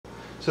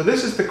So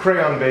this is the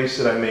crayon base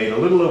that I made a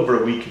little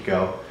over a week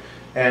ago,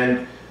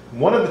 and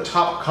one of the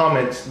top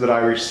comments that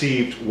I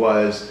received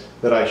was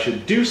that I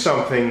should do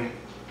something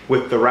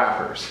with the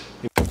wrappers.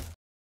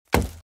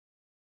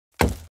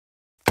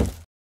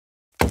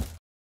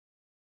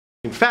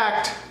 In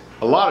fact,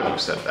 a lot of you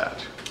said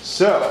that.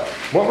 So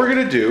what we're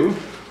going to do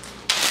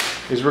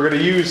is we're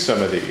going to use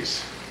some of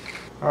these.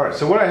 Alright,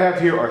 so what I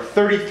have here are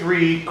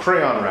 33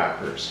 crayon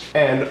wrappers.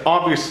 And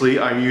obviously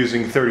I'm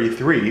using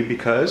 33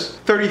 because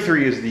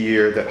 33 is the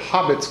year that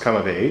hobbits come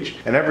of age,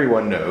 and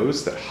everyone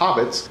knows that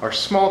hobbits are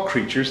small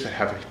creatures that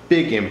have a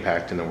big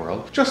impact in the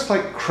world, just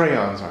like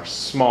crayons are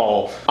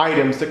small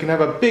items that can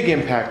have a big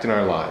impact in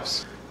our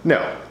lives.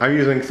 No, I'm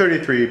using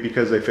 33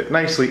 because they fit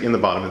nicely in the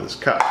bottom of this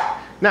cup.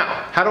 Now,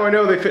 how do I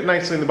know they fit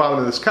nicely in the bottom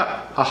of this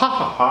cup? Ha ha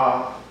ha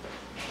ha!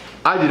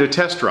 I did a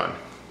test run.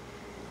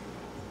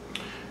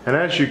 And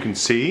as you can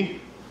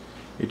see,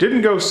 it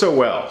didn't go so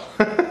well.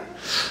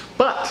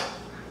 But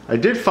I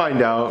did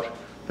find out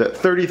that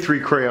 33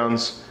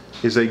 crayons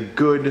is a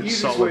good,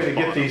 solid way to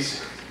get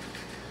these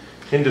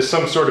into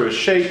some sort of a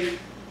shape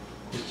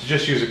is to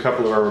just use a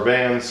couple of rubber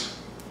bands.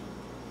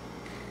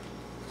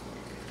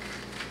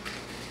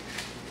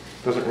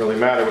 Doesn't really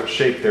matter what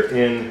shape they're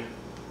in.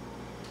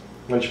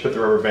 Once you put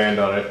the rubber band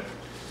on it,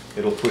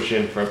 it'll push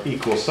in from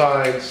equal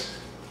sides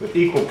with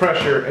equal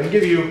pressure and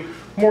give you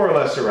more or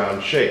less a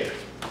round shape.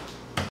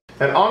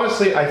 And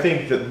honestly, I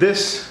think that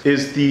this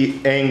is the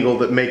angle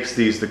that makes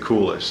these the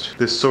coolest.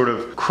 This sort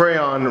of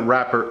crayon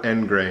wrapper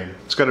end grain.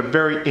 It's got a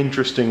very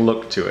interesting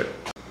look to it.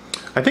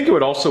 I think it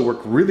would also work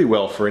really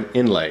well for an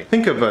inlay.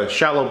 Think of a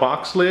shallow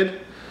box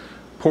lid,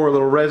 pour a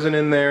little resin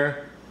in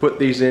there, put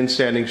these in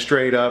standing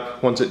straight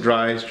up. Once it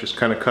dries, just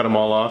kind of cut them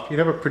all off. You'd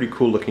have a pretty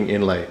cool looking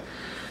inlay.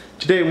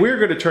 Today we're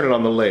going to turn it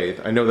on the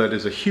lathe. I know that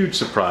is a huge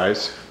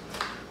surprise.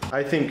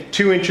 I think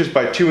 2 inches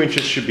by 2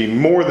 inches should be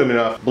more than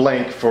enough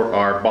blank for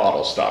our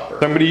bottle stopper.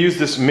 So I'm going to use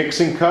this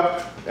mixing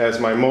cup as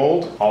my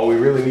mold. All we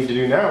really need to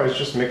do now is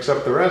just mix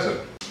up the resin.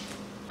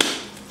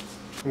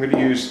 I'm going to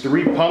use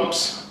 3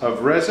 pumps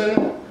of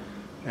resin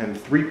and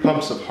 3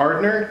 pumps of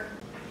hardener.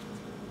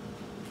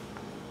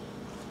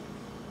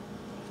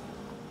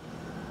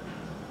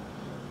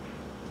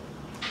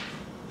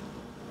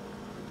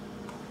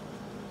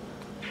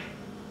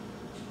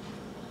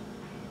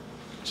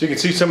 So you can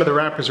see some of the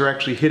wrappers are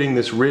actually hitting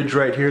this ridge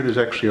right here. There's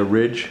actually a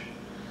ridge.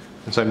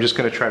 And so I'm just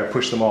going to try to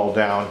push them all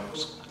down.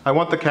 I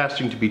want the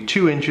casting to be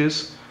 2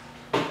 inches.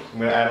 I'm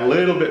going to add a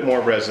little bit more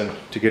resin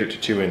to get it to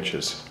 2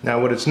 inches. Now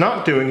what it's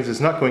not doing is it's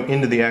not going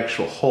into the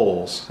actual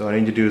holes. So what I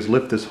need to do is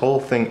lift this whole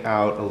thing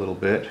out a little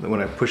bit. And when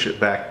I push it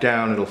back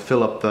down, it'll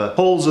fill up the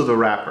holes of the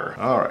wrapper.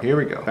 Alright, here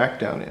we go. Back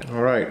down in.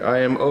 Alright, I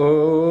am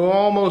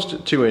almost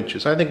at 2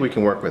 inches. I think we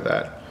can work with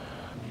that.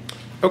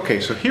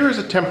 Okay, so here is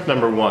attempt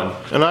number 1,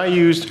 and I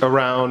used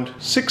around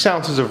 6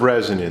 ounces of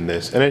resin in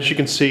this, and as you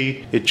can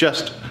see, it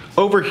just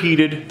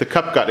overheated, the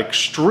cup got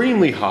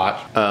extremely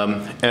hot,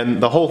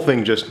 and the whole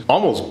thing just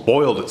almost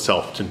boiled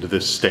itself into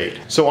this state.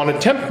 So on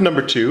attempt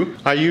number 2,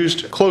 I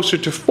used closer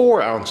to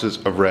 4 ounces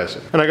of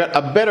resin, and I got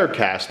a better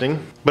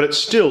casting, but it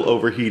still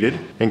overheated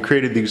and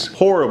created these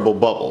horrible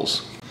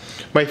bubbles.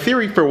 My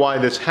theory for why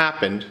this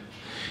happened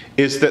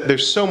is that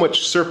there's so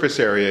much surface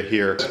area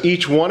here.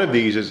 Each one of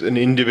these is an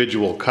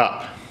individual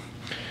cup.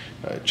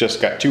 It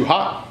just got too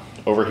hot,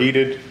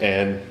 overheated,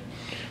 and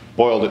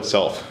boiled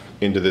itself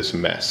into this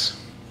mess.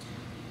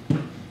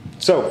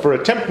 So for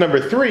attempt number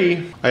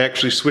 3, I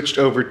actually switched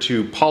over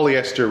to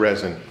polyester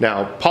resin.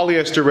 Now,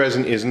 polyester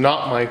resin is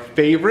not my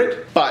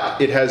favorite, but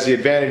it has the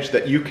advantage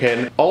that you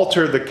can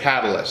alter the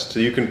catalyst.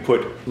 So you can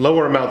put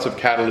lower amounts of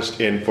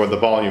catalyst in for the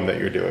volume that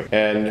you're doing.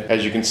 And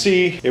as you can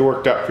see, it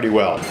worked out pretty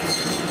well.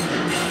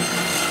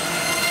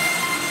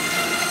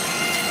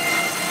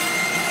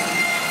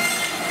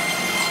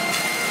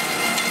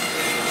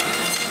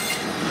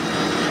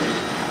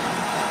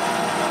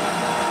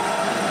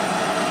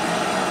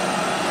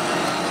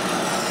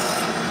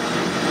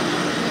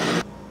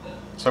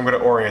 So I'm going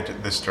to orient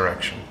it this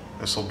direction.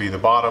 This will be the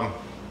bottom,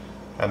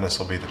 and this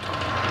will be the top.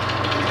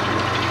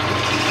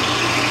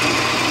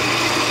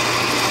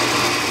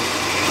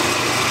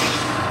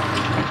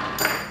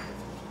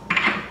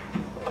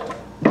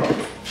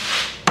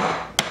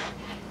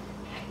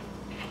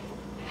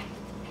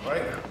 All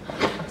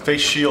right,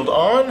 face shield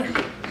on.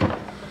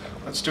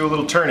 Let's do a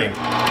little turning.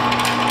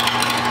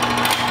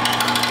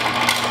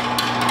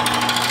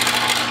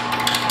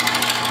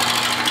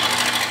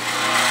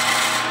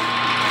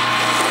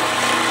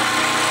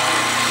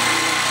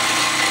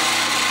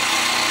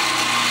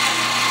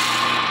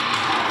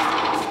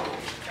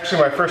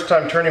 My first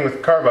time turning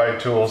with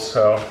carbide tools,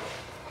 so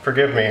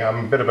forgive me,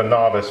 I'm a bit of a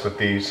novice with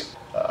these.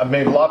 I've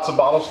made lots of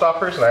bottle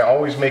stoppers and I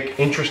always make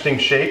interesting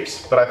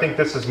shapes, but I think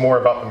this is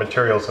more about the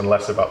materials and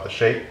less about the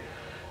shape.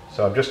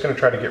 So I'm just going to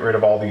try to get rid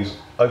of all these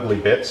ugly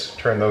bits,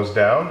 turn those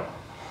down,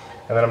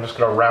 and then I'm just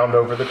going to round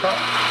over the top.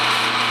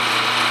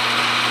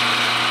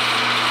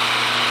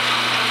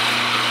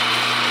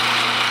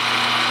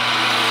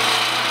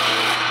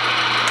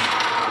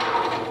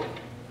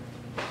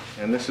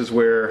 And And this is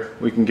where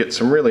we can get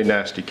some really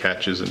nasty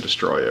catches and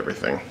destroy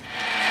everything.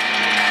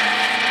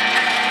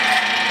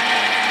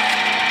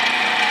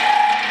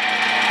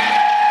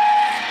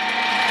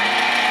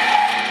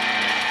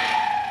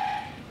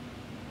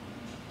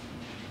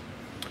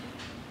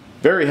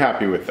 Very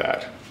happy with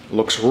that.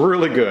 Looks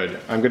really good.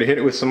 I'm gonna hit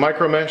it with some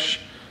micro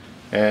mesh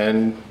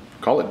and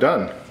call it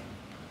done.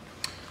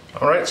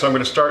 All right, so I'm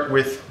gonna start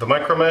with the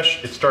micro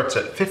mesh. It starts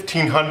at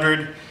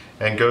 1500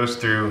 and goes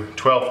through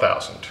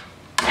 12,000.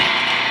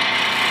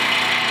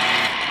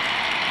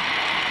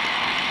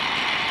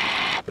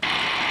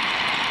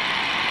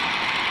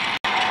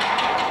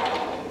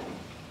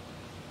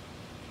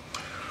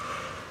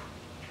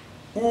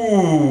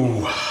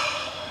 Ooh,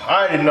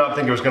 I did not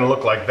think it was gonna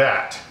look like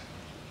that.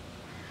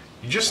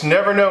 You just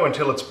never know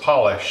until it's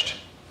polished.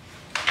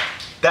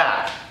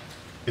 That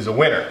is a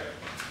winner.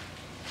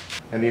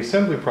 And the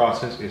assembly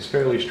process is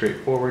fairly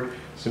straightforward.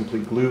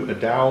 Simply glue a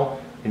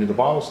dowel into the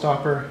bottle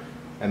stopper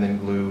and then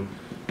glue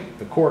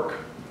the cork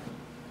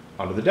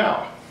onto the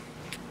dowel.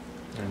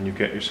 And you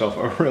get yourself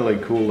a really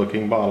cool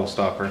looking bottle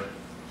stopper.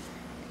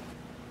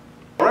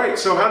 All right,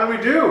 so how did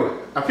we do?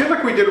 I feel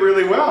like we did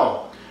really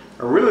well.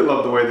 I really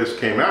love the way this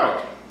came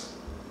out.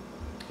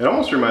 It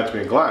almost reminds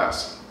me of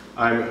glass.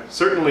 I'm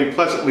certainly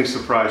pleasantly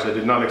surprised. I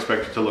did not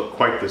expect it to look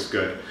quite this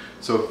good.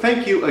 So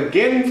thank you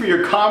again for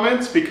your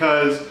comments,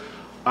 because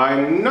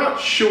I'm not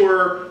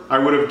sure I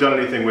would have done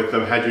anything with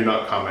them had you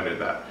not commented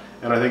that.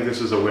 And I think this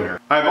is a winner.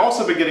 I've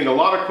also been getting a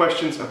lot of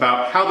questions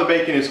about how the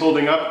bacon is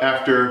holding up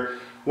after,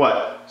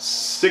 what,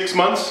 6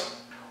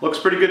 months? Looks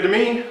pretty good to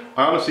me.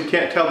 I honestly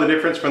can't tell the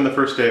difference from the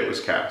first day it was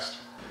cast.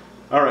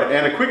 All right,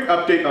 and a quick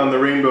update on the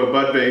Rainbow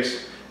Bud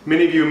Vase.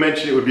 Many of you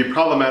mentioned it would be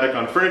problematic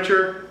on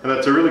furniture, and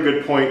that's a really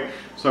good point.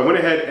 So I went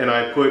ahead and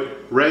I put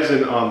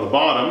resin on the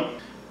bottom,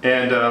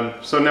 and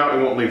so now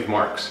it won't leave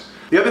marks.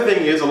 The other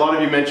thing is, a lot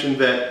of you mentioned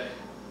that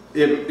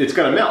it's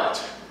gonna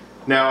melt.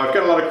 Now, I've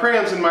got a lot of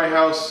crayons in my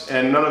house,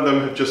 and none of them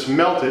have just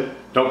melted.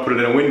 Don't put it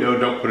in a window,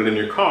 don't put it in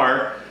your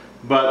car,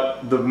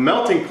 but the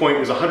melting point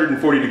is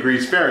 140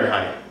 degrees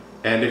Fahrenheit.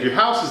 And if your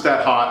house is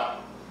that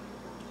hot,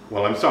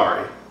 well, I'm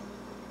sorry,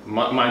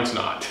 mine's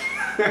not.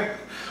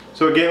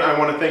 So again, I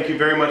want to thank you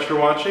very much for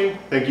watching.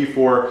 Thank you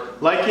for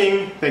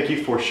liking, thank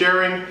you for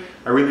sharing.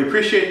 I really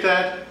appreciate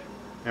that.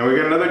 And we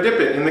got another dip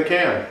it in the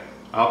can.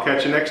 I'll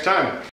catch you next time.